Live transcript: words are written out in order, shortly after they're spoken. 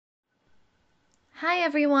Hi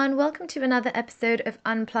everyone, welcome to another episode of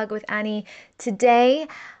Unplug with Annie. Today,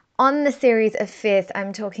 on the series of Fifth,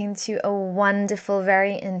 I'm talking to a wonderful,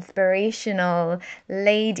 very inspirational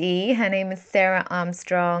lady. Her name is Sarah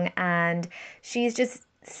Armstrong, and she's just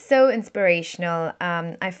so inspirational.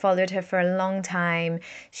 I followed her for a long time.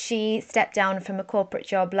 She stepped down from a corporate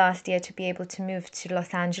job last year to be able to move to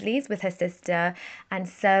Los Angeles with her sister and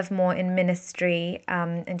serve more in ministry.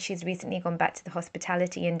 And she's recently gone back to the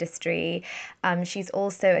hospitality industry. She's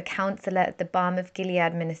also a counselor at the Balm of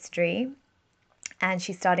Gilead Ministry, and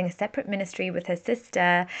she's starting a separate ministry with her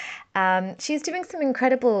sister. She's doing some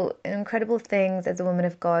incredible things as a woman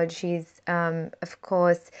of God. She's, of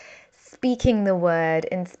course, speaking the word,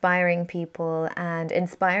 inspiring people, and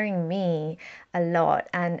inspiring me a lot,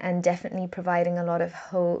 and definitely providing a lot of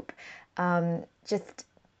hope. Just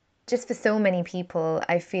for so many people,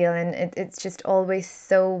 I feel, and it's just always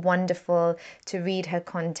so wonderful to read her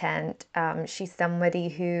content. She's somebody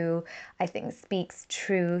who I think speaks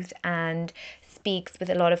truth and speaks with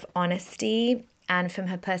a lot of honesty and from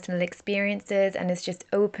her personal experiences, and is just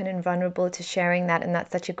open and vulnerable to sharing that, and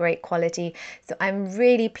that's such a great quality. So I'm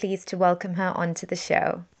really pleased to welcome her onto the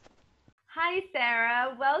show. Hi,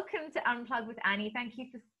 Sarah. Welcome to Unplug with Annie. Thank you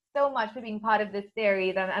so much for being part of this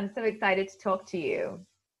series. I'm so excited to talk to you.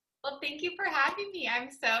 Well, thank you for having me. I'm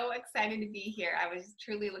so excited to be here. I was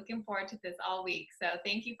truly looking forward to this all week. So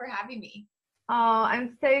thank you for having me. Oh,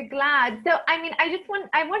 I'm so glad. So,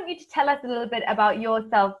 I want you to tell us a little bit about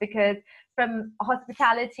yourself, because from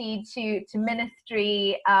hospitality to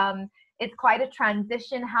ministry, it's quite a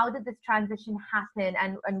transition. How did this transition happen,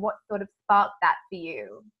 and what sort of sparked that for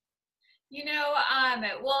you?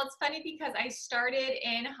 Well, it's funny because I started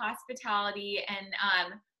in hospitality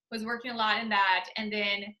and was working a lot in that. And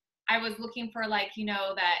then I was looking for that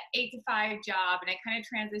 8 to 5 job. And I kind of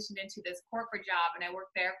transitioned into this corporate job, and I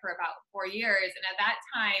worked there for about 4 years. And at that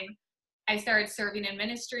time, I started serving in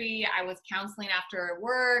ministry. I was counseling after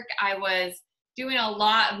work. I was doing a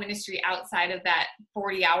lot of ministry outside of that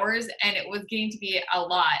 40 hours, and it was getting to be a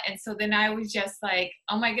lot. And so then I was just like,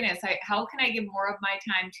 oh my goodness, how can I give more of my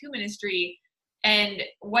time to ministry? And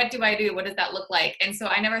what do I do? What does that look like? And so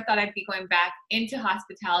I never thought I'd be going back into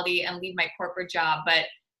hospitality and leave my corporate job, but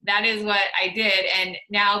that is what I did. And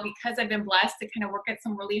now, because I've been blessed to kind of work at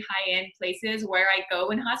some really high end places where I go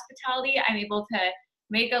in hospitality, I'm able to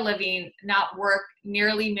make a living, not work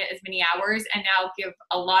nearly as many hours, and now give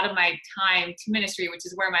a lot of my time to ministry, which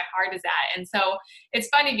is where my heart is at. And so it's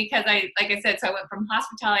funny because like I said, so I went from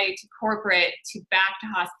hospitality to corporate to back to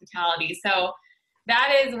hospitality. So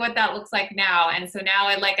that is what that looks like now. And so now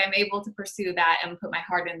I'm able to pursue that and put my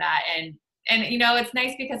heart in that. And it's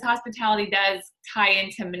nice because hospitality does tie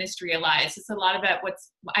into ministry a lot. It's just a lot of it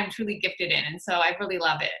what's I'm truly gifted in. And so I really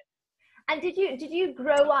love it. And did you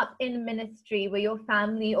grow up in ministry? Were your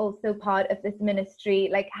family also part of this ministry?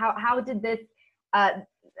 Like how did this uh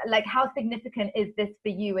how significant is this for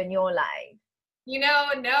you in your life? No,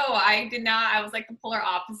 I did not. I was like the polar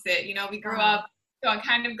opposite. We grew Wow. up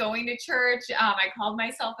kind of going to church. I called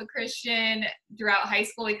myself a Christian. Throughout high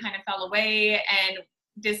school, we kind of fell away and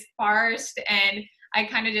dispersed, and I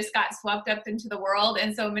kind of just got swept up into the world.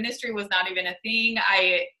 And so ministry was not even a thing.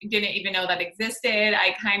 I didn't even know that existed.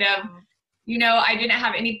 I kind of I didn't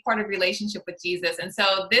have any part of relationship with Jesus. And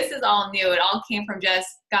so this is all new. It all came from just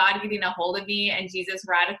God getting a hold of me and Jesus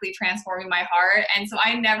radically transforming my heart. And so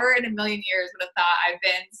I never in a million years would have thought I've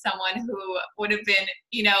been someone who would have been,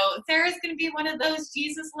 Sarah's going to be one of those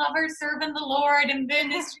Jesus lovers serving the Lord and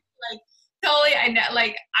ministry. Like, totally.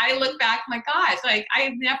 I look back, my gosh, like I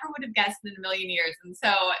never would have guessed in a million years. And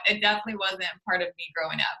so it definitely wasn't part of me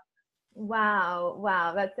growing up. Wow,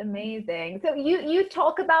 wow, that's amazing. So you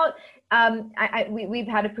talk about we've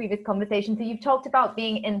had a previous conversation. So you've talked about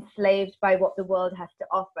being enslaved by what the world has to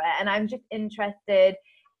offer, and I'm just interested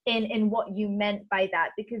in what you meant by that.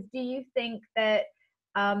 Because do you think that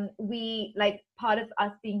we, like, part of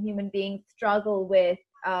us being human beings, struggle with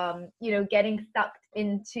getting sucked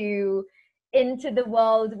into the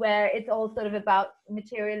world where it's all sort of about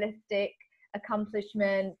materialistic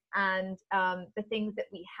accomplishment and the things that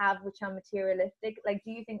we have which are materialistic? Like,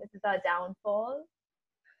 do you think this is our downfall?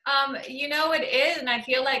 It is. And I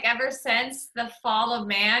feel like ever since the fall of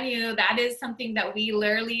man, that is something that we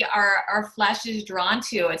literally our flesh is drawn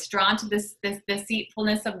to. It's drawn to this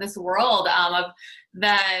deceitfulness of this world, of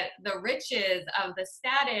the riches, of the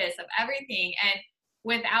status, of everything. And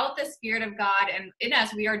without the Spirit of God and in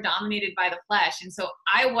us, we are dominated by the flesh. And so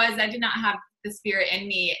I did not have the Spirit in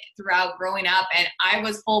me throughout growing up, and I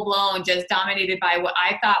was full blown just dominated by what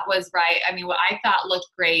I thought was right. I mean, what I thought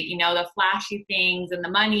looked great, the flashy things and the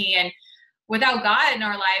money. And without God in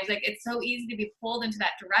our lives, like it's so easy to be pulled into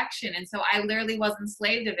that direction. And so I literally was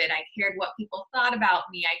enslaved of it. I cared what people thought about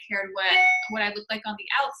me. I cared what I looked like on the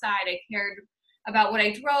outside. I cared about what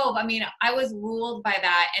I drove. I mean, I was ruled by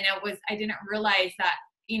that. And I didn't realize that,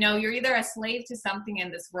 you know, you're either a slave to something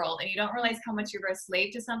in this world, and you don't realize how much you're a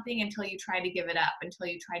slave to something until you try to give it up, until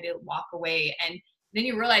you try to walk away. And then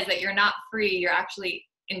you realize that you're not free. You're actually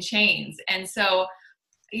in chains. And so,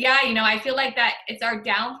 yeah, you know, I feel like that it's our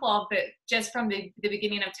downfall, but just from the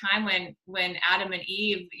beginning of time when Adam and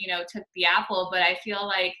Eve, you know, took the apple. But I feel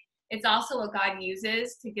like it's also what God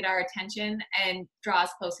uses to get our attention and draw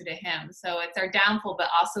us closer to him. So it's our downfall, but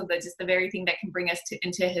also just the very thing that can bring us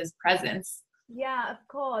into his presence. Yeah, of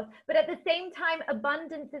course. But at the same time,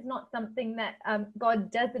 abundance is not something that God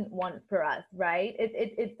doesn't want for us, right?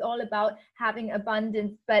 It's all about having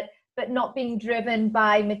abundance, but not being driven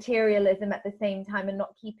by materialism at the same time, and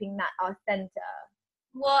not keeping that our center.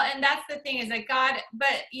 Well, and that's the thing is that God,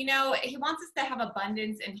 but you know, he wants us to have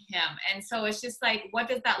abundance in him. And so it's just like, what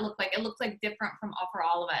does that look like? It looks like different for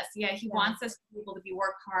all of us. Yeah, he wants us to be able to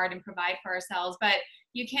work hard and provide for ourselves, but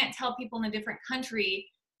you can't tell people in a different country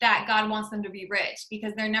that God wants them to be rich,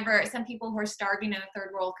 because some people who are starving in a third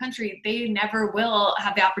world country, they never will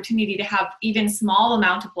have the opportunity to have even small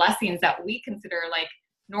amount of blessings that we consider like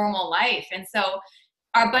normal life. And so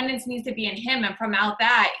our abundance needs to be in him. And from out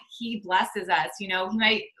that, he blesses us. You know,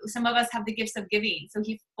 some of us have the gifts of giving. So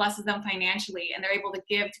he blesses them financially, and they're able to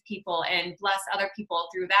give to people and bless other people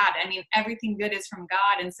through that. I mean, everything good is from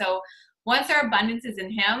God. And so once our abundance is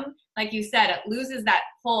in him, like you said, it loses that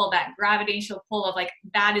pull, that gravitational pull of like,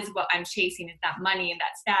 that is what I'm chasing, is that money and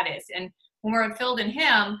that status. And when we're filled in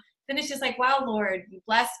him, then it's just like, wow, Lord, you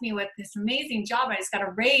blessed me with this amazing job. I just got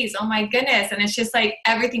a raise. Oh my goodness. And it's just like,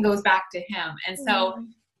 everything goes back to him. And so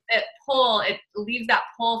it leaves that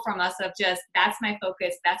pull from us of just, that's my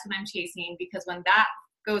focus. That's what I'm chasing. Because when that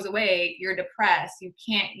goes away, you're depressed. You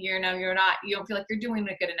can't, you don't feel like you're doing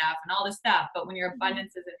it good enough and all this stuff. But when your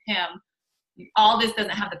abundance is in him, all this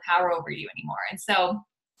doesn't have the power over you anymore. And so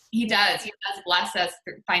he does bless us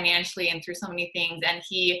financially and through so many things.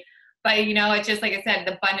 But you know, it's just like I said,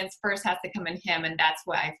 the abundance first has to come in him. And that's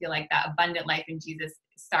what I feel like that abundant life in Jesus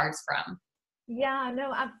starts from. Yeah,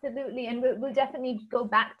 no, absolutely. And we'll definitely go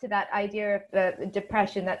back to that idea of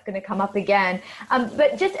depression that's going to come up again.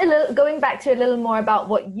 But just going back to a little more about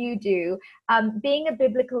what you do, being a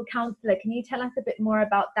biblical counselor, can you tell us a bit more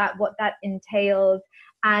about that, what that entails,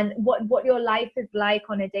 and what your life is like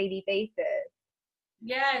on a daily basis?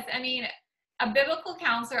 Yes, I mean, a biblical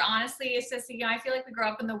counselor, honestly, it's just, you know, I feel like we grow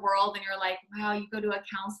up in the world and you're like, wow, you go to a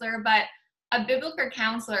counselor, but a biblical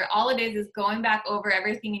counselor, all it is going back over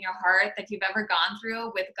everything in your heart that you've ever gone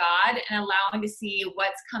through with God and allowing to see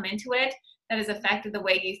what's come into it that has affected the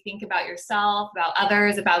way you think about yourself, about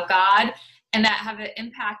others, about God, and that have an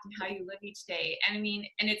impact on how you live each day. And I mean,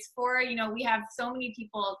 and it's for, you know, we have so many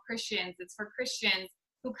people, Christians, it's for Christians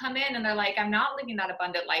who come in and they're like, I'm not living that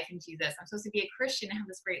abundant life in Jesus. I'm supposed to be a Christian and have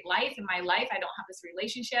this great life in my life. I don't have this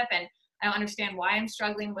relationship, and I don't understand why I'm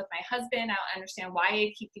struggling with my husband. I don't understand why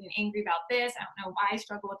I keep getting angry about this. I don't know why I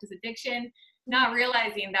struggle with this addiction. Not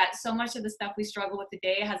realizing that so much of the stuff we struggle with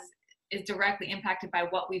today is directly impacted by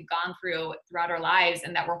what we've gone through throughout our lives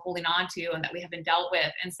and that we're holding on to and that we haven't dealt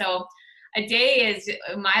with. And so a day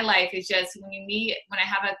my life is just when I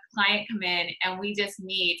have a client come in and we just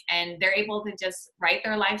meet and they're able to just write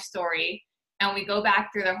their life story, and we go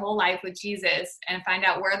back through their whole life with Jesus and find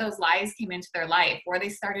out where those lies came into their life, where they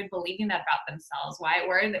started believing that about themselves,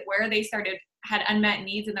 where they had unmet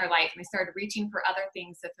needs in their life, and they started reaching for other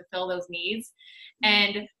things to fulfill those needs.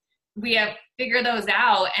 And we have figured those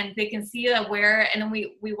out, and they can see that and then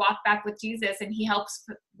we walk back with Jesus, and he helps,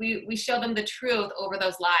 we show them the truth over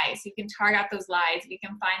those lies. You can target those lies. We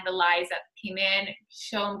can find the lies that came in,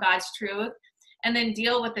 show them God's truth, and then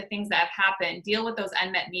deal with the things that have happened, deal with those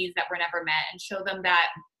unmet needs that were never met, and show them that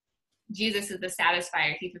Jesus is the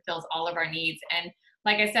satisfier. He fulfills all of our needs. And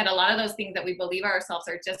like I said, a lot of those things that we believe ourselves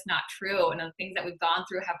are just not true. And the things that we've gone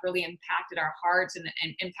through have really impacted our hearts and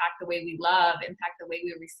impact the way we love, impact the way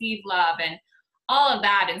we receive love, and all of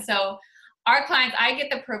that. And so our clients, I get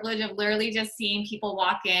the privilege of literally just seeing people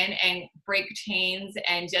walk in and break chains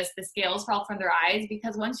and just the scales fall from their eyes,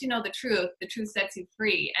 because once you know the truth sets you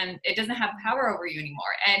free and it doesn't have power over you anymore.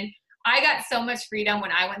 And I got so much freedom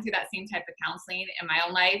when I went through that same type of counseling in my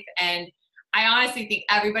own life. And I honestly think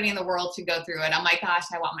everybody in the world should go through it. I'm like, gosh,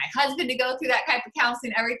 I want my husband to go through that type of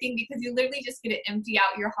counseling, everything, because you literally just get to empty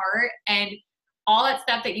out your heart. And all that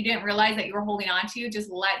stuff that you didn't realize that you were holding on to, just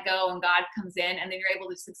let go, and God comes in, and then you're able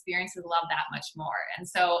to just experience his love that much more. And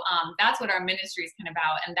so that's what our ministry is kind of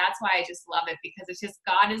about. And that's why I just love it, because it's just,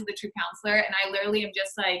 God is the true counselor. And I literally am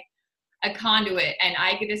just like a conduit, and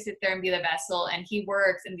I get to sit there and be the vessel, and he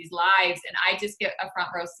works in these lives, and I just get a front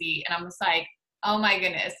row seat. And I'm just like, oh my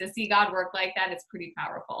goodness, to see God work like that, it's pretty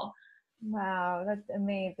powerful. Wow, that's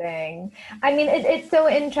amazing. I mean, it's so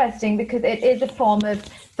interesting because it is a form of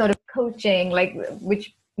sort of coaching, like,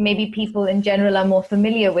 which maybe people in general are more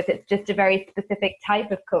familiar with. It's just a very specific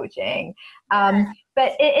type of coaching.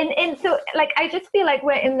 But so, like, I just feel like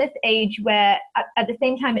we're in this age where at the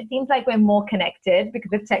same time, it seems like we're more connected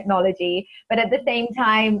because of technology, but at the same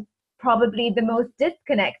time, probably the most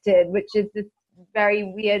disconnected, which is this very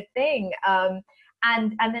weird thing.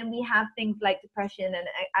 And then we have things like depression and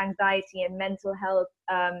anxiety and mental health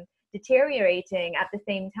deteriorating at the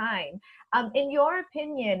same time. In your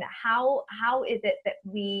opinion, how is it that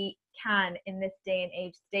we can, in this day and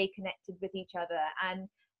age, stay connected with each other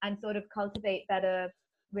and sort of cultivate better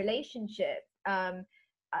relationships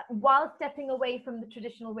while stepping away from the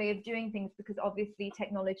traditional way of doing things? Because obviously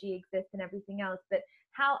technology exists and everything else, but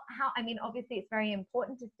how I mean, obviously it's very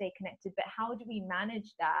important to stay connected, but how do we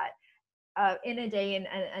manage that in a day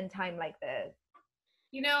and time like this?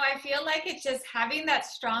 You know, I feel like it's just having that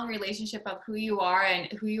strong relationship of who you are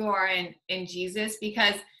and who you are in Jesus,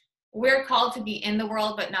 because we're called to be in the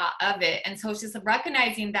world, but not of it. And so it's just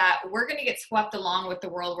recognizing that we're going to get swept along with the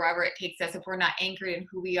world wherever it takes us if we're not anchored in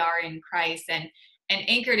who we are in Christ and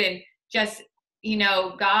anchored in just, you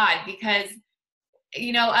know, God, because,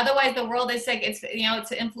 you know, otherwise the world is like, it's, you know,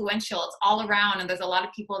 it's influential, it's all around, and there's a lot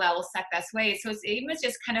of people that will suck us away. So it's even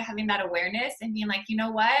just kind of having that awareness and being like, you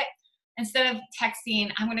know what, instead of texting,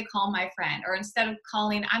 I'm going to call my friend, or instead of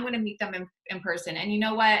calling, I'm going to meet them in person. And you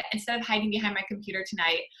know what, instead of hiding behind my computer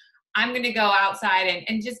tonight, I'm going to go outside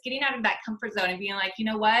and just getting out of that comfort zone and being like, you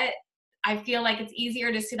know what, I feel like it's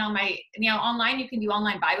easier to sit on my, you know, online, you can do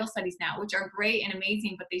online Bible studies now, which are great and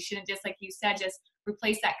amazing, but they shouldn't just, like you said, just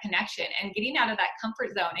replace that connection. And getting out of that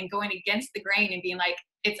comfort zone and going against the grain and being like,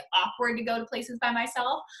 it's awkward to go to places by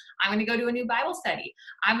myself. I'm going to go to a new Bible study.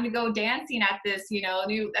 I'm going to go dancing at this, you know,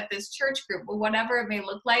 at this church group, or whatever it may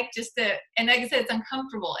look like, just to, and like I said, it's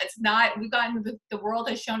uncomfortable. It's not, we've gotten, the world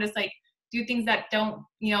has shown us, like, do things that don't,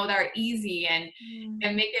 you know, that are easy and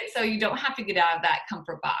make it so you don't have to get out of that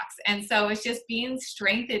comfort box. And so it's just being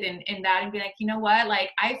strengthened in that and be like, you know what,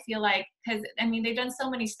 like, I feel like, because I mean, they've done so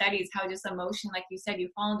many studies how just emotion, like you said, you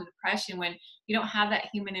fall into depression when you don't have that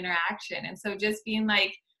human interaction. And so just being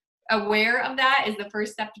like aware of that is the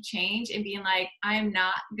first step to change, and being like, I am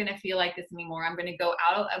not going to feel like this anymore. I'm going to go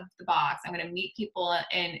out of the box. I'm going to meet people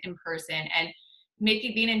in person and make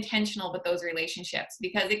it being intentional with those relationships,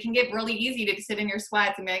 because it can get really easy to sit in your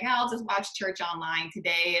sweats and be like, oh, I'll just watch church online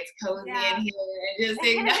today. It's cozy in here. And just,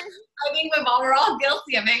 you know, I think we're all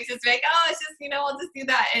guilty of it. It's just like, oh, it's just, you know, I'll just do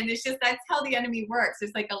that. And it's just, that's how the enemy works.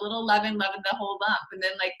 It's like a little leaven the whole lump. And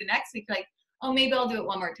then like the next week, like, oh, maybe I'll do it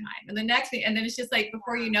one more time. And the next week, and then it's just like,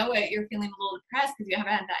 before you know it, you're feeling a little depressed because you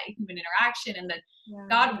haven't had that human interaction. And then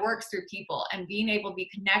God works through people, and being able to be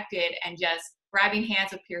connected and just grabbing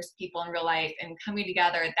hands with peers people in real life and coming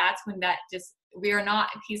together. That's when that just, we are not,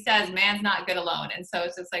 he says, man's not good alone. And so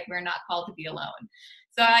it's just like, we're not called to be alone.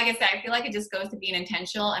 So like I said, I feel like it just goes to being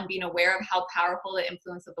intentional and being aware of how powerful the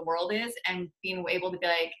influence of the world is, and being able to be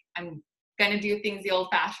like, I'm going to do things the old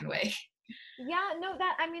fashioned way. Yeah, no,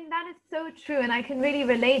 that, I mean, that is so true. And I can really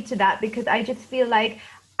relate to that, because I just feel like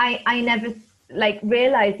I never like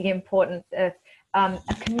realized the importance of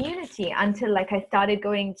a community until like I started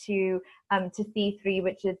going to C3,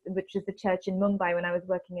 which is the church in Mumbai, when I was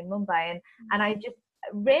working in Mumbai, and I just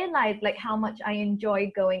realized like how much I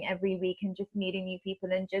enjoy going every week and just meeting new people,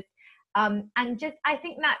 and just I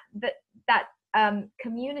think that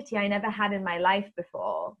community I never had in my life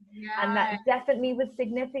before. And that definitely was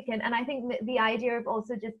significant. And I think the idea of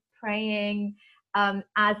also just praying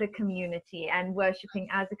as a community and worshiping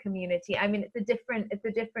as a community, I mean, it's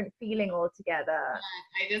a different feeling altogether.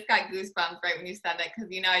 I just got goosebumps right when you said that,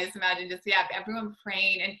 because, you know, I just imagine just, everyone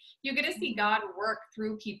praying, and you get to see God work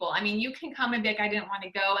through people. I mean, you can come and be like, I didn't want to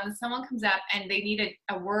go, and then someone comes up and they need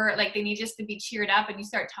a word, like they need just to be cheered up, and you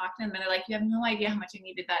start talking to them, and they're like, you have no idea how much I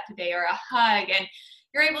needed that today, or a hug. And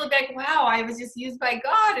you're able to be like, wow, I was just used by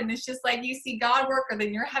God. And it's just like, you see God work, or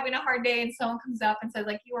then you're having a hard day and someone comes up and says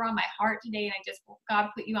like, you were on my heart today. And God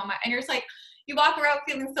put you on my, and you're just like, you walk around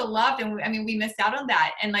feeling so loved. And we missed out on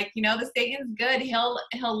that. And like, the Satan's good. He'll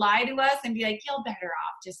lie to us and be like, you're better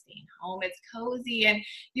off just staying home. It's cozy. And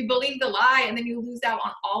you believe the lie, and then you lose out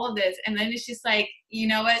on all of this. And then it's just like,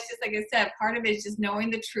 it's just like I said, part of it is just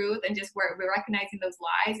knowing the truth, and just where we're recognizing those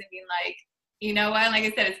lies and being like, you know what, like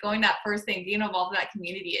I said, it's going that first thing, being involved in that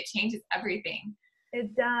community, it changes everything.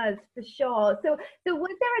 It does, for sure. So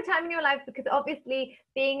was there a time in your life, because obviously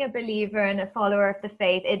being a believer and a follower of the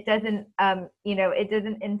faith, it doesn't, it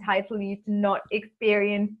doesn't entitle you to not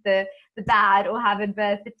experience the bad or have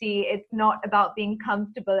adversity. It's not about being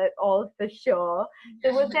comfortable at all, for sure.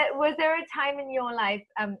 So was there a time in your life,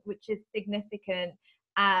 which is significant,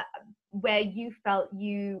 where you felt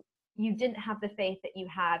you didn't have the faith that you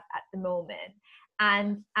had at the moment,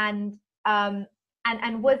 and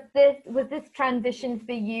was this transition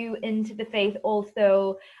for you into the faith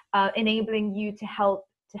also enabling you to help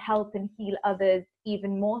and heal others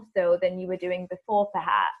even more so than you were doing before,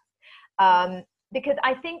 perhaps? Because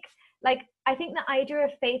I think the idea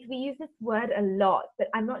of faith, we use this word a lot, but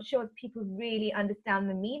I'm not sure if people really understand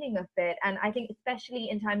the meaning of it. And I think especially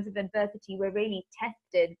in times of adversity, we're really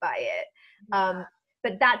tested by it.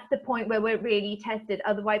 But that's the point where we're really tested.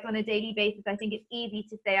 Otherwise, on a daily basis, I think it's easy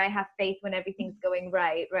to say I have faith when everything's going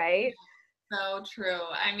right? So true.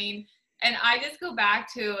 And I just go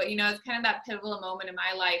back to, it's kind of that pivotal moment in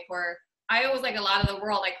my life where I was like a lot of the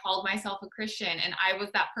world, I called myself a Christian, and I was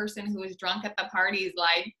that person who was drunk at the parties,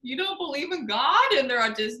 like, you don't believe in God? And they're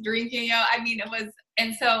all just drinking,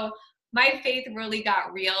 and so my faith really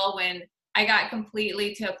got real when I got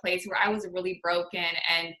completely to a place where I was really broken,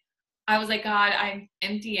 and I was like, God, I'm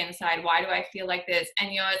empty inside. Why do I feel like this? And,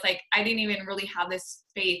 it's like, I didn't even really have this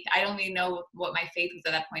faith. I don't even know what my faith was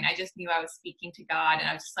at that point. I just knew I was speaking to God. And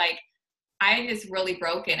I was just like, I'm just really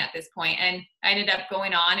broken at this point. And I ended up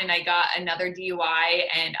going on, and I got another DUI,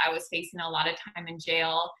 and I was facing a lot of time in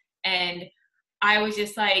jail. And I was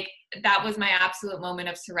just like, that was my absolute moment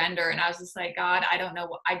of surrender. And I was just like, God, I don't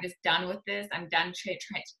know. I'm just done with this. I'm done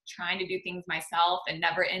trying to do things myself, and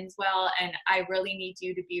never ends well. And I really need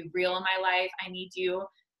you to be real in my life. I need you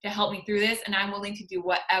to help me through this. And I'm willing to do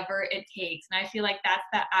whatever it takes. And I feel like that's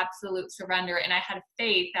that absolute surrender. And I had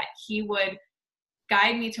faith that he would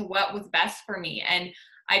guide me to what was best for me. And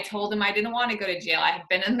I told him I didn't want to go to jail. I had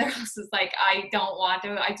been in there. I was like, I don't want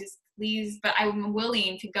to. I just, please, but I'm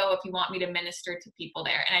willing to go if you want me to minister to people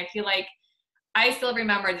there. And I feel like I still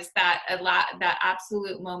remember just that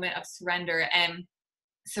absolute moment of surrender and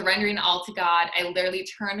surrendering all to God. I literally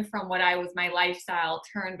turned from what I was, my lifestyle,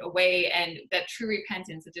 turned away, and that true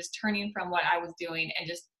repentance of just turning from what I was doing and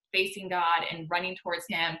just facing God and running towards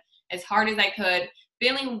him as hard as I could,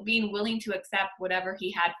 being willing to accept whatever he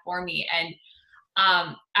had for me. And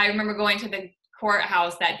I remember going to the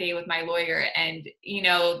courthouse that day with my lawyer, and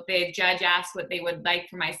the judge asked what they would like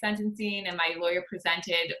for my sentencing, and my lawyer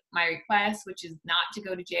presented my request, which is not to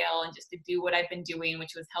go to jail and just to do what I've been doing,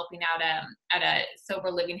 which was helping out at a sober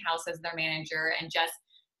living house as their manager, and just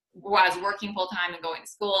was working full-time and going to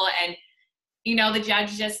school. And the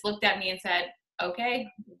judge just looked at me and said, okay,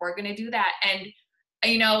 we're gonna do that. And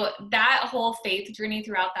that whole faith journey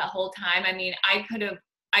throughout that whole time,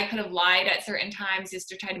 I could have lied at certain times just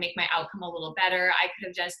to try to make my outcome a little better. I could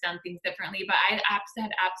have just done things differently, but I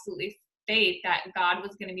had absolutely faith that God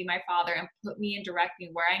was going to be my father and put me and direct me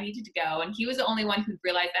where I needed to go. And he was the only one who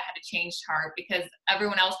realized I had to change heart, because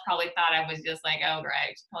everyone else probably thought I was just like, oh,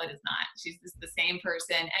 Greg, she probably does not. She's just the same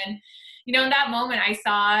person. And, in that moment, I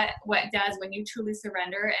saw what it does when you truly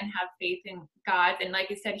surrender and have faith in God. And like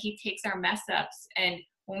I said, he takes our mess ups, and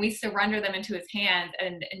when we surrender them into his hands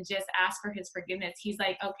and just ask for his forgiveness, he's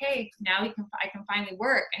like, okay, now I can finally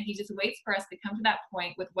work. And he just waits for us to come to that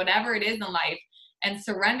point with whatever it is in life and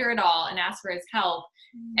surrender it all and ask for his help.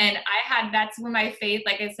 Mm-hmm. And that's when my faith,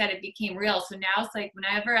 like I said, it became real. So now it's like,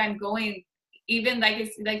 whenever I'm going, even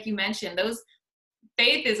like you mentioned, those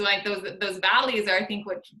faith is like those valleys are, I think,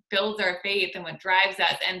 what builds our faith and what drives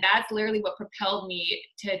us. And that's literally what propelled me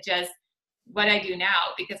to just what I do now,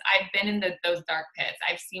 because I've been in those dark pits.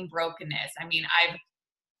 I've seen brokenness.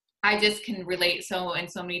 I just can relate in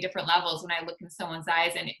so many different levels when I look in someone's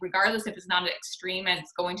eyes, and regardless if it's not an extreme and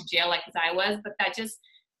it's going to jail like as I was, but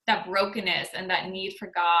that brokenness and that need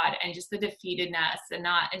for God and just the defeatedness and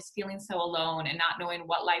feeling so alone and not knowing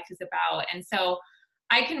what life is about. And so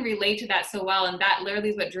I can relate to that so well. And that literally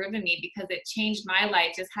is what driven me, because it changed my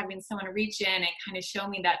life, just having someone reach in and kind of show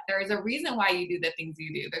me that there is a reason why you do the things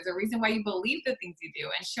you do. There's a reason why you believe the things you do,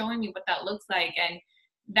 and showing me what that looks like. And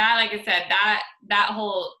that, like I said, that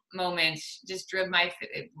whole moment just drove my,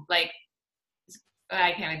 like,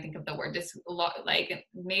 I can't even think of the word, just like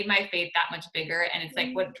made my faith that much bigger. And it's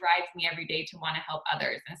like what drives me every day to want to help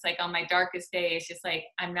others. And it's like on my darkest day, it's just like,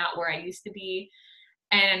 I'm not where I used to be.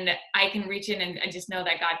 And I can reach in and just know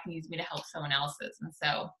that God can use me to help someone else's. And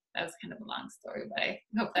so that was kind of a long story, but I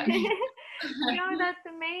hope that makes No, that's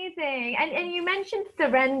amazing. And you mentioned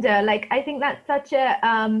surrender. Like, I think that's such a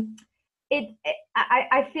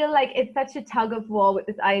I feel like it's such a tug of war with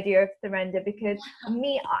this idea of surrender, because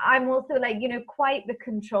I'm also, like, quite the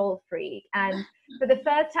control freak. And for the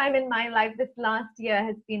first time in my life, this last year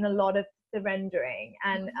has been a lot of surrendering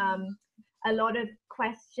and a lot of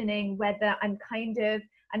questioning whether I'm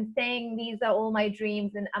saying these are all my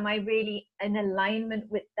dreams, and am I really in alignment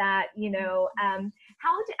with that?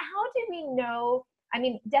 How do we know? I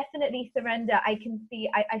mean, definitely surrender. I can see,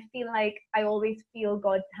 I feel like I always feel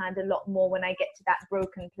God's hand a lot more when I get to that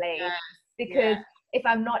broken place. Yes, because if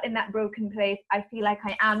I'm not in that broken place, I feel like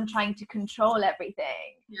I am trying to control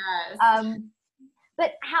everything. Yes.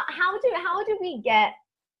 But how do we get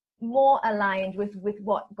more aligned with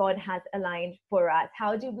what God has aligned for us?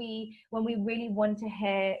 How do we, when we really want to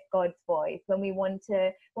hear God's voice, when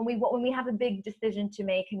we have a big decision to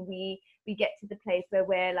make, and we get to the place where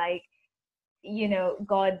we're like,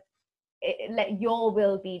 God, let your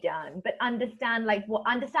will be done, but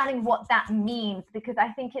understanding what that means, because I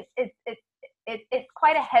think it's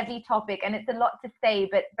quite a heavy topic, and it's a lot to say,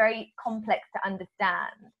 but very complex to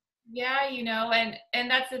understand. Yeah,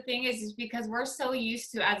 and that's the thing is because we're so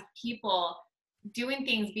used to, as people, doing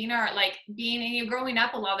things, and growing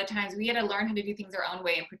up, a lot of the times we had to learn how to do things our own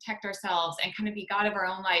way and protect ourselves and kind of be God of our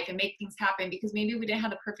own life and make things happen, because maybe we didn't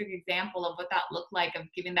have the perfect example of what that looked like, of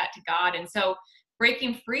giving that to God. And so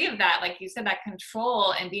breaking free of that, like you said, that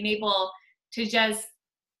control, and being able to just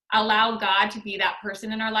allow God to be that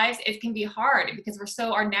person in our lives, it can be hard, because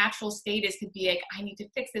our natural state is to be like, I need to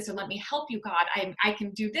fix this, or let me help you, God. I can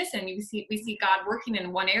do this. And we see God working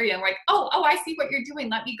in one area, and we're like, oh, I see what you're doing.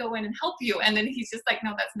 Let me go in and help you. And then he's just like,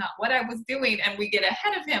 no, that's not what I was doing. And we get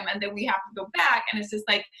ahead of him, and then we have to go back. And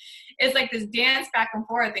it's like this dance back and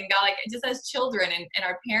forth. And God, like, just as children and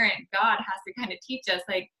our parent, God has to kind of teach us,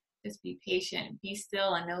 like, just be patient, be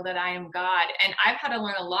still, and know that I am God. And I've had to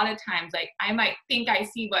learn a lot of times, like, I might think I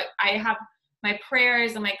see what I have, my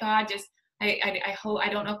prayers, I'm like, God, just, I hope, I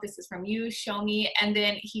don't know if this is from you, show me. And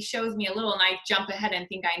then he shows me a little, and I jump ahead and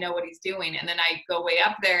think I know what he's doing. And then I go way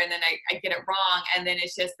up there, and then I get it wrong. And then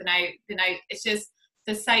it's just, it's just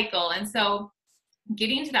the cycle. And so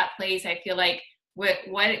getting to that place, I feel like, what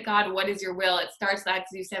God, what is your will? It starts, like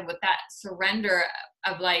you said, with that surrender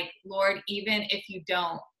of like, Lord, even if you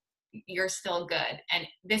don't, you're still good, and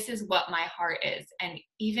this is what my heart is, and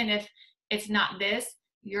even if it's not this,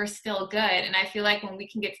 you're still good. And I feel like when we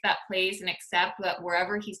can get to that place and accept that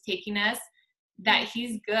wherever he's taking us, that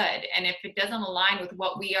he's good, and if it doesn't align with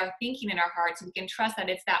what we are thinking in our hearts, we can trust that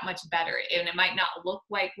it's that much better. And it might not look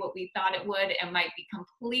like what we thought it would, it might be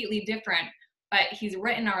completely different, but he's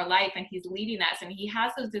written our life, and he's leading us, and he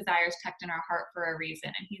has those desires tucked in our heart for a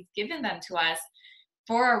reason, and he's given them to us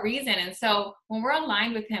for a reason. And so when we're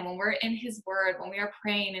aligned with him, when we're in his word, when we are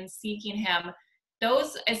praying and seeking him,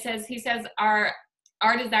 he says our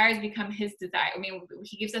desires become his desire. I mean,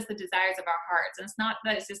 he gives us the desires of our hearts. And it's not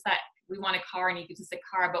that it's just that we want a car and he gives us a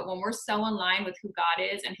car, but when we're so in line with who God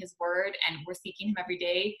is and his word, and we're seeking him every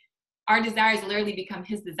day, our desires literally become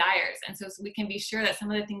his desires. And so we can be sure that some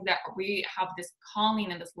of the things that we have this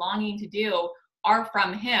calling and this longing to do are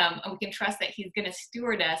from him, and we can trust that he's going to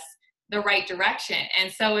steward us the right direction.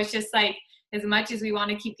 And so it's just like, as much as we want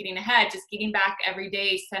to keep getting ahead, just getting back every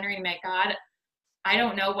day, centering my God, I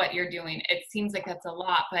don't know what you're doing. It seems like that's a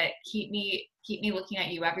lot, but keep me looking at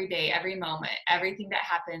you every day, every moment, everything that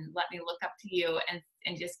happens. Let me look up to you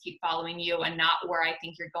and just keep following you, and not where I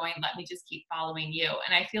think you're going. Let me just keep following you.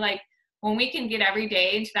 And I feel like when we can get every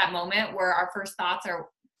day into that moment where our first thoughts are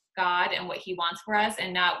God and what he wants for us,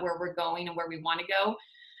 and not where we're going and where we want to go,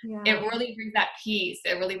 it really brings that peace.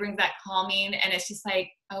 It really brings that calming. And it's just like,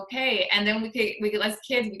 okay. And then we get as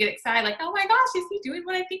kids, we get excited, like, oh my gosh, is he doing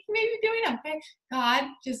what I think he may be doing? Okay, God,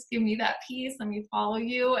 just give me that peace. Let me follow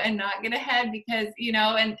you and not get ahead, because,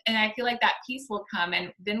 and I feel like that peace will come,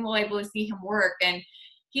 and then we'll be able to see him work. And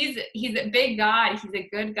he's a big God. He's a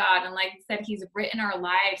good God. And like I said, he's written our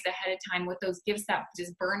lives ahead of time with those gifts that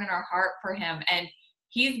just burn in our heart for him. And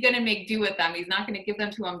he's going to make do with them. He's not going to give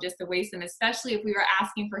them to him just to waste them, especially if we were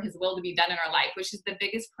asking for his will to be done in our life, which is the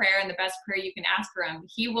biggest prayer and the best prayer you can ask for him.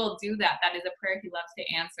 He will do that. That is a prayer he loves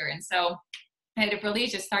to answer. And so it really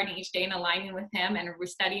is just starting each day and aligning with him, and we're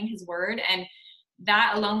studying his word, and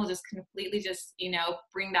that alone will just completely just,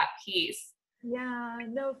 bring that peace. Yeah,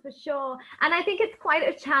 no, for sure. And I think it's quite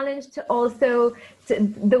a challenge to also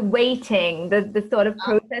the waiting, the sort of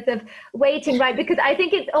process of waiting, right? Because I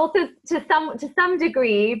think it's also to some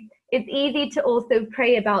degree, it's easy to also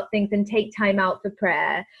pray about things and take time out for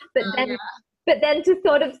prayer. But then Yeah. but then to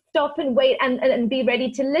sort of stop and wait and be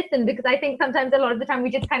ready to listen, because I think sometimes a lot of the time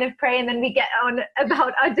we just kind of pray and then we get on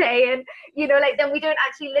about our day, and like then we don't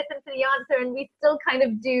actually listen to the answer, and we still kind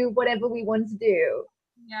of do whatever we want to do.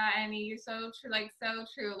 Yeah, Annie, you're so true. Like, so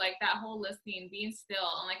true. Like that whole listening, being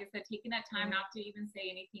still. And like I said, taking that time not to even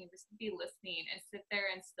say anything, just to be listening and sit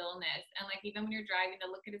there in stillness. And like, even when you're driving, to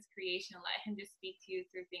look at his creation, let him just speak to you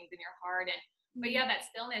through things in your heart. But yeah, that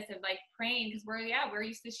stillness of like praying, because we're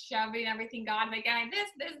used to shoving everything, God, like,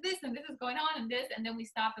 this, and this is going on and this. And then we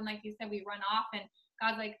stop. And like you said, we run off, and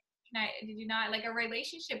God's like, did you not, like, a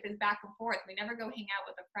relationship is back and forth. We never go hang out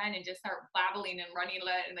with a friend and just start babbling and running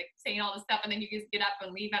and like saying all this stuff, and then you just get up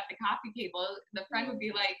and leave at the coffee table. The friend would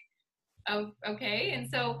be like, oh, okay. And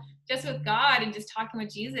so just with God and just talking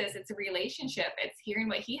with Jesus, it's a relationship. It's hearing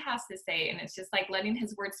what he has to say, and it's just like letting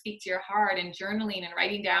his word speak to your heart, and journaling and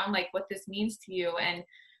writing down like what this means to you, and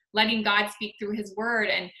letting God speak through his word.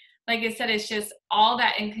 And like I said, it's just all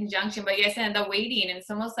that in conjunction. But yes, and the waiting, and it's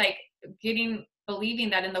almost like believing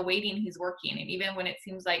that in the waiting he's working, and even when it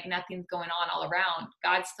seems like nothing's going on all around,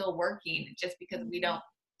 God's still working, just because we don't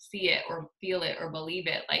see it or feel it or believe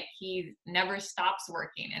it. Like he never stops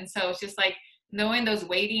working. And so it's just like knowing those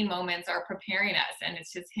waiting moments are preparing us, and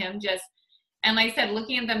it's just him just, and like I said,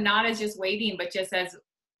 looking at them not as just waiting, but just as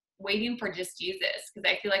waiting for just Jesus.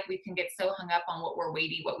 Because I feel like we can get so hung up on what we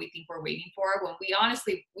think we're waiting for, when we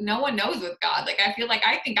honestly, no one knows with God. Like I feel like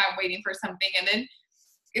I think I'm waiting for something, and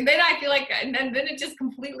then I feel like, and then it just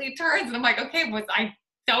completely turns, and I'm like, okay,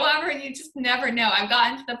 you just never know. I've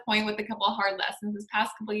gotten to the point with a couple of hard lessons this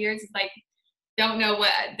past couple of years. It's like, don't know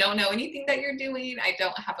anything that you're doing. I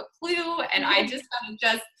don't have a clue. And I just gotta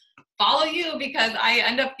just follow you, because I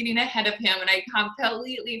end up getting ahead of him, and I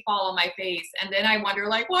completely fall on my face. And then I wonder,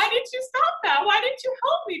 like, why did you stop that? Why didn't you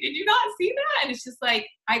help me? Did you not see that? And it's just like,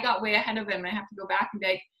 I got way ahead of him, and I have to go back and be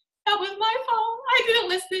like, that was my fault. I didn't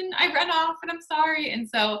listen. I ran off, and I'm sorry. And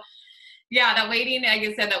so, yeah, that waiting, like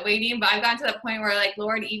I said, but I've gotten to the point where, like,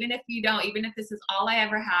 Lord, even if this is all I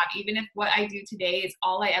ever have, even if what I do today is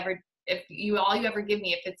all you ever give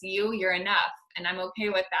me, if it's you, you're enough. And I'm okay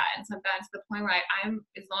with that. And so I've gotten to the point where I'm,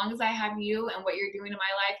 as long as I have you and what you're doing in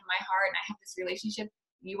my life and my heart, and I have this relationship,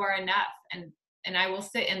 you are enough. And I will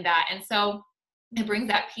sit in that. And so it brings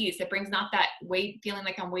that peace. It brings not that feeling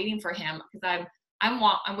like I'm waiting for him, because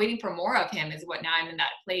I'm waiting for more of him, is what now I'm in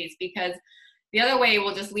that place. Because the other way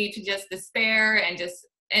will just lead to just despair and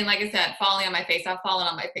like I said, falling on my face. I've fallen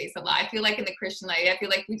on my face a lot. I feel like in the Christian life, I feel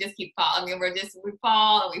like we just keep falling. I mean, we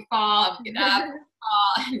fall and we fall and we get up, and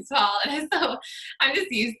fall and fall. And so I'm just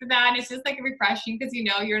used to that. And it's just like refreshing, because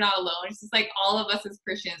you're not alone. It's just like all of us as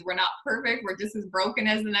Christians, we're not perfect. We're just as broken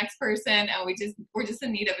as the next person. And we're just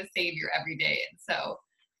in need of a savior every day. And so,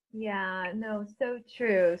 yeah, no, so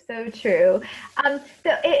true, so true. So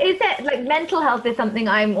is it like mental health is something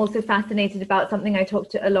I'm also fascinated about, something I talk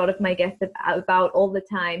to a lot of my guests about all the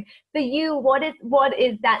time. For you, what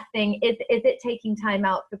is that thing? Is it taking time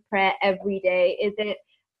out for prayer every day? Is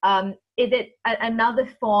it another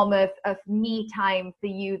form of me time for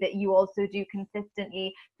you that you also do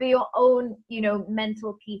consistently for your own,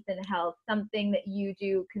 mental peace and health, something that you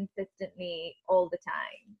do consistently all the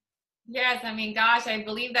time? Yes, I mean, gosh, I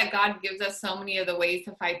believe that God gives us so many of the ways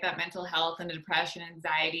to fight that mental health and depression,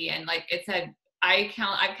 anxiety. And like it said, I've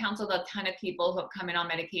counseled a ton of people who have come in on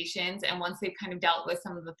medications, and once they've kind of dealt with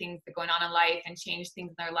some of the things that are going on in life and changed things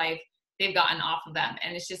in their life, they've gotten off of them.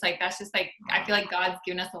 And it's just like, I feel like God's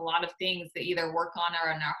given us a lot of things that either work on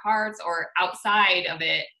in our hearts or outside of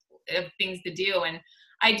it, of things to do. And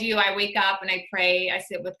I wake up and I pray, I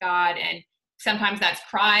sit with God, and sometimes that's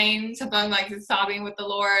crying, sometimes like just sobbing with the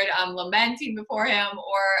Lord, lamenting before him,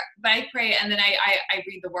 but I pray, and then I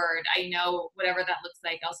read the word. I know whatever that looks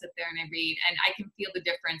like, I'll sit there and I read, and I can feel the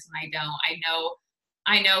difference when I don't.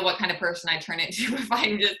 I know what kind of person I turn into if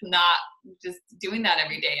I'm just not just doing that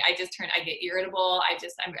every day. I get irritable. I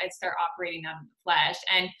start operating on the flesh.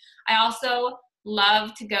 And I also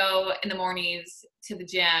love to go in the mornings to the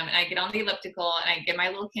gym, and I get on the elliptical and I get my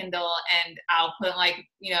little Kindle, and I'll put right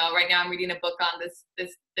now I'm reading a book on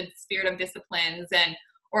the spirit of disciplines,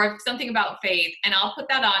 or something about faith, and I'll put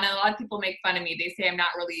that on. And a lot of people make fun of me. They say I'm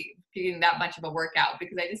not really getting that much of a workout,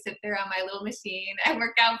 because I just sit there on my little machine and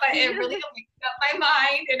work out, but it really wakes up my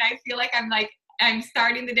mind, and I feel like I'm like I'm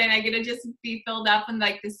starting the day and I get to just be filled up in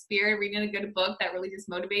like the spirit, reading a good book that really just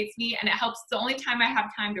motivates me. And it helps. It's the only time I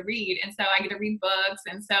have time to read. And so I get to read books.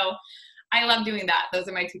 And so I love doing that. Those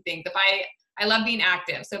are my two things. I love being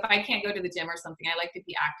active. So if I can't go to the gym or something, I like to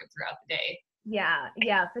be active throughout the day.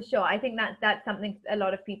 Yeah, for sure. I think that's something a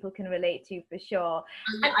lot of people can relate to, for sure.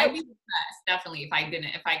 I'd be depressed, definitely, if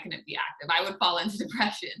I couldn't be active. I would fall into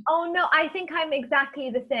depression. Oh no, I think I'm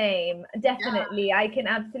exactly the same. Definitely. Yeah. I can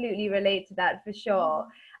absolutely relate to that, for sure.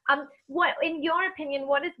 What, in your opinion,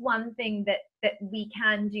 what is one thing that we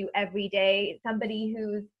can do every day? Somebody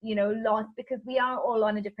who's, lost, because we are all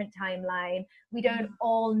on a different timeline. We don't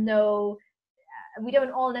all know, we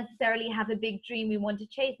don't all necessarily have a big dream we want to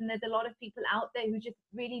chase, and there's a lot of people out there who just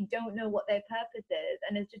really don't know what their purpose is,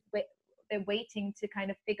 and it's just they're waiting to kind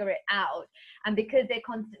of figure it out. And because they're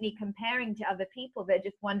constantly comparing to other people, they're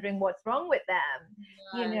just wondering what's wrong with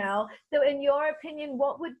them. Yes. So in your opinion,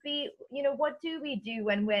 what would be, what do we do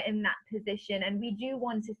when we're in that position and we do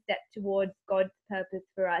want to step towards God's purpose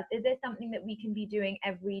for us? Is there something that we can be doing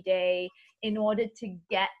every day in order to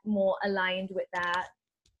get more aligned with that?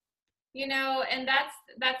 And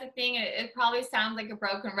that's the thing. It probably sounds like a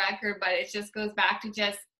broken record, but it just goes back to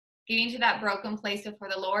just getting to that broken place before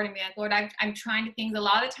the Lord and being like, Lord, I'm trying to things. A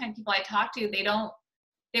lot of the time people I talk to,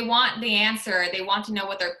 they want the answer. They want to know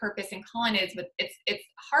what their purpose and calling is, but it's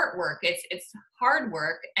heart work. It's hard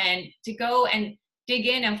work, and to go and dig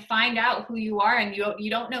in and find out who you are. And you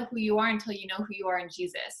don't know who you are until you know who you are in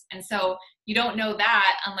Jesus. And so you don't know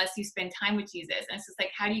that unless you spend time with Jesus. And it's just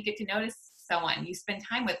like, how do you get to notice someone? You spend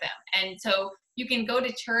time with them. And so you can go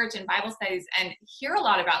to church and Bible studies and hear a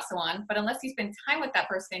lot about someone, but unless you spend time with that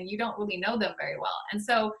person, you don't really know them very well. And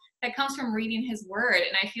so that comes from reading his word.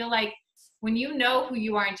 And I feel like when you know who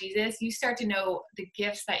you are in Jesus, you start to know the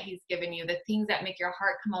gifts that he's given you, the things that make your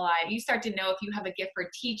heart come alive. You start to know if you have a gift for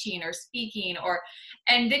teaching or speaking,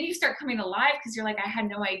 and then you start coming alive because you're like, I had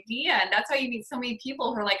no idea. And that's why you meet so many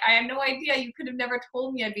people who are like, I had no idea. You could have never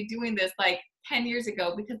told me I'd be doing this like 10 years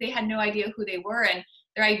ago, because they had no idea who they were, and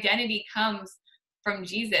their identity comes from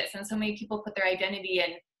Jesus. And so many people put their identity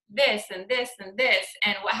in this and this and this.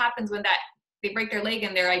 And what happens when they break their leg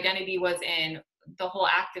and their identity was in the whole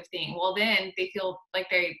active thing? Well, then they feel like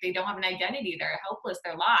they don't have an identity. They're helpless.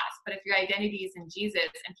 They're lost. But if your identity is in Jesus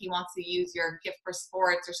and he wants to use your gift for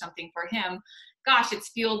sports or something for him, gosh, it's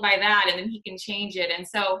fueled by that, and then he can change it. And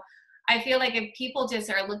so I feel like if people just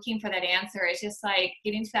are looking for that answer, it's just like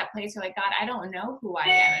getting to that place where like, God, I don't know who I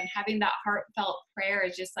am. And having that heartfelt prayer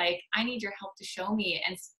is just like, I need your help to show me,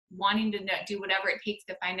 and wanting to do whatever it takes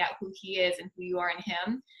to find out who he is and who you are in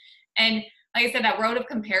him. And like I said, that road of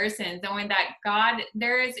comparisons, knowing that God,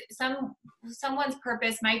 there is someone's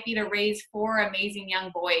purpose might be to raise 4 amazing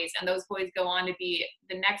young boys, and those boys go on to be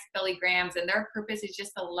the next Billy Grahams, and their purpose is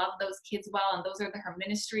just to love those kids well, and those are her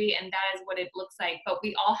ministry, and that is what it looks like. But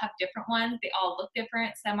we all have different ones. They all look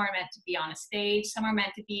different. Some are meant to be on a stage. Some are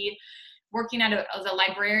meant to be working as a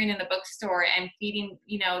librarian in the bookstore and feeding,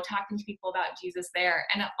 talking to people about Jesus there.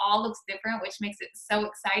 And it all looks different, which makes it so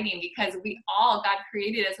exciting, because God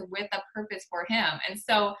created us with a purpose for him. And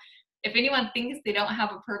so if anyone thinks they don't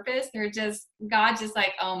have a purpose, God just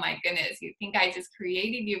like, oh my goodness, you think I just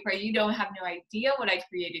created you for, you don't have no idea what I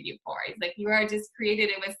created you for. He's like, you are just created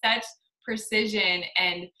it with such precision.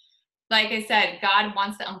 And like I said, God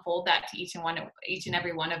wants to unfold that to each and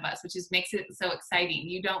every one of us, which just makes it so exciting.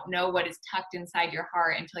 You don't know what is tucked inside your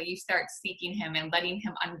heart until you start seeking him and letting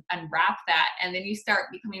him unwrap that. And then you start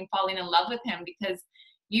falling in love with him, because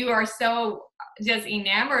you are so just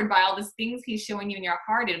enamored by all these things he's showing you in your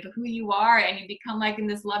heart and who you are. And you become like in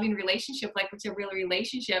this loving relationship, like it's a real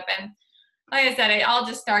relationship. And like I said, it all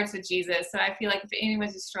just starts with Jesus. So I feel like if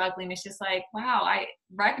anyone's just struggling, it's just like, wow,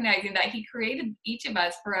 recognizing that he created each of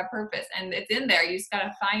us for a purpose, and it's in there. You just got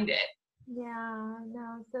to find it. Yeah,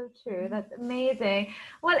 no, so true. That's amazing.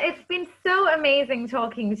 Well, it's been so amazing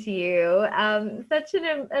talking to you. Such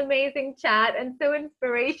an amazing chat and so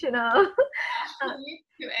inspirational. Me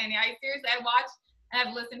too, Annie. I watched and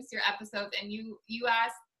I've listened to your episodes, and you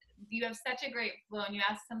have such a great flow, and you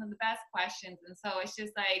ask some of the best questions. And so it's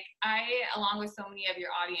just like, along with so many of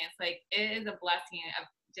your audience, like it is a blessing of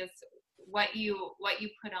just what you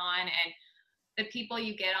put on, and the people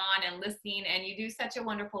you get on and listening, and you do such a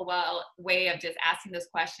wonderful way of just asking those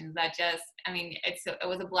questions that just, it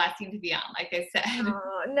was a blessing to be on, like I said.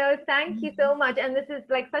 Oh, no, thank you so much. And this is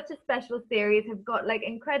like such a special series. I've got like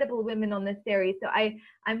incredible women on this series. So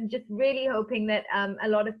I'm just really hoping that a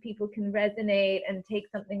lot of people can resonate and take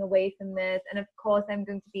something away from this. And of course, I'm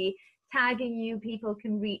going to be tagging you. People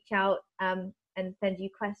can reach out and send you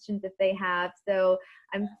questions if they have. So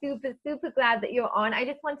I'm super, super glad that you're on. I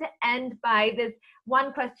just want to end by this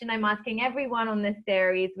one question I'm asking everyone on this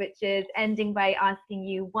series, which is ending by asking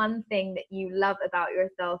you one thing that you love about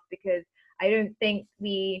yourself, because I don't think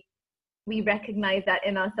we recognize that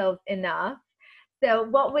in ourselves enough. So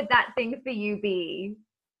what would that thing for you be?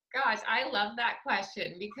 Gosh, I love that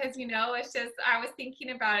question because, it's just, I was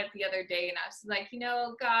thinking about it the other day and I was like,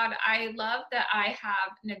 God, I love that I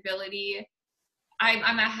have an ability.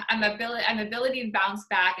 I'm ability to bounce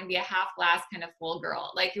back and be a half glass kind of full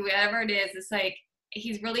girl. Like whatever it is, it's like,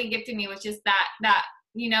 he's really gifted me with just that,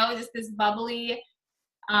 just this bubbly,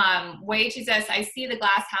 way to just, I see the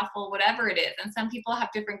glass half full, whatever it is. And some people have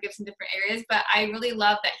different gifts in different areas, but I really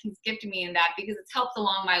love that he's gifted me in that because it's helped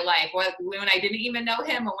along my life. When I didn't even know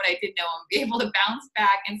him and when I did know him, be able to bounce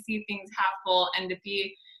back and see things half full and to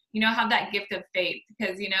be, have that gift of faith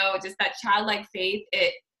because, just that childlike faith,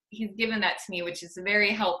 he's given that to me, which is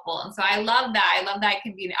very helpful. And so I love that. I love that I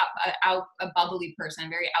can be a bubbly person,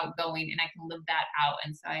 very outgoing, and I can live that out.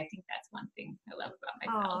 And so I think that's one thing I love about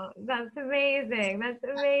myself. Oh, that's amazing. That's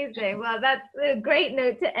amazing. Well, that's a great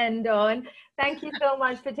note to end on. Thank you so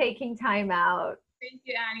much for taking time out. Thank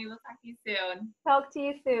you, Annie. We'll talk to you soon. Talk to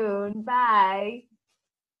you soon. Bye.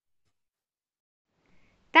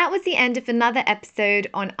 That was the end of another episode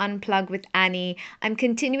on Unplug with Annie. I'm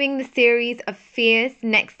continuing the series of Fierce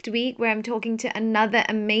next week where I'm talking to another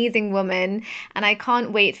amazing woman, and I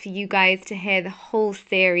can't wait for you guys to hear the whole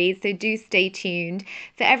series, so do stay tuned.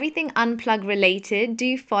 For everything Unplug related,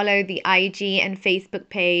 do follow the IG and Facebook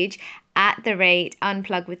page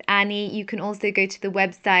 @Unplug with Annie. You can also go to the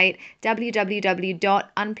website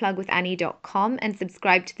www.unplugwithannie.com and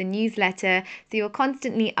subscribe to the newsletter so you're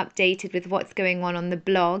constantly updated with what's going on the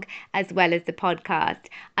blog as well as the podcast.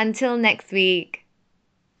 Until next week.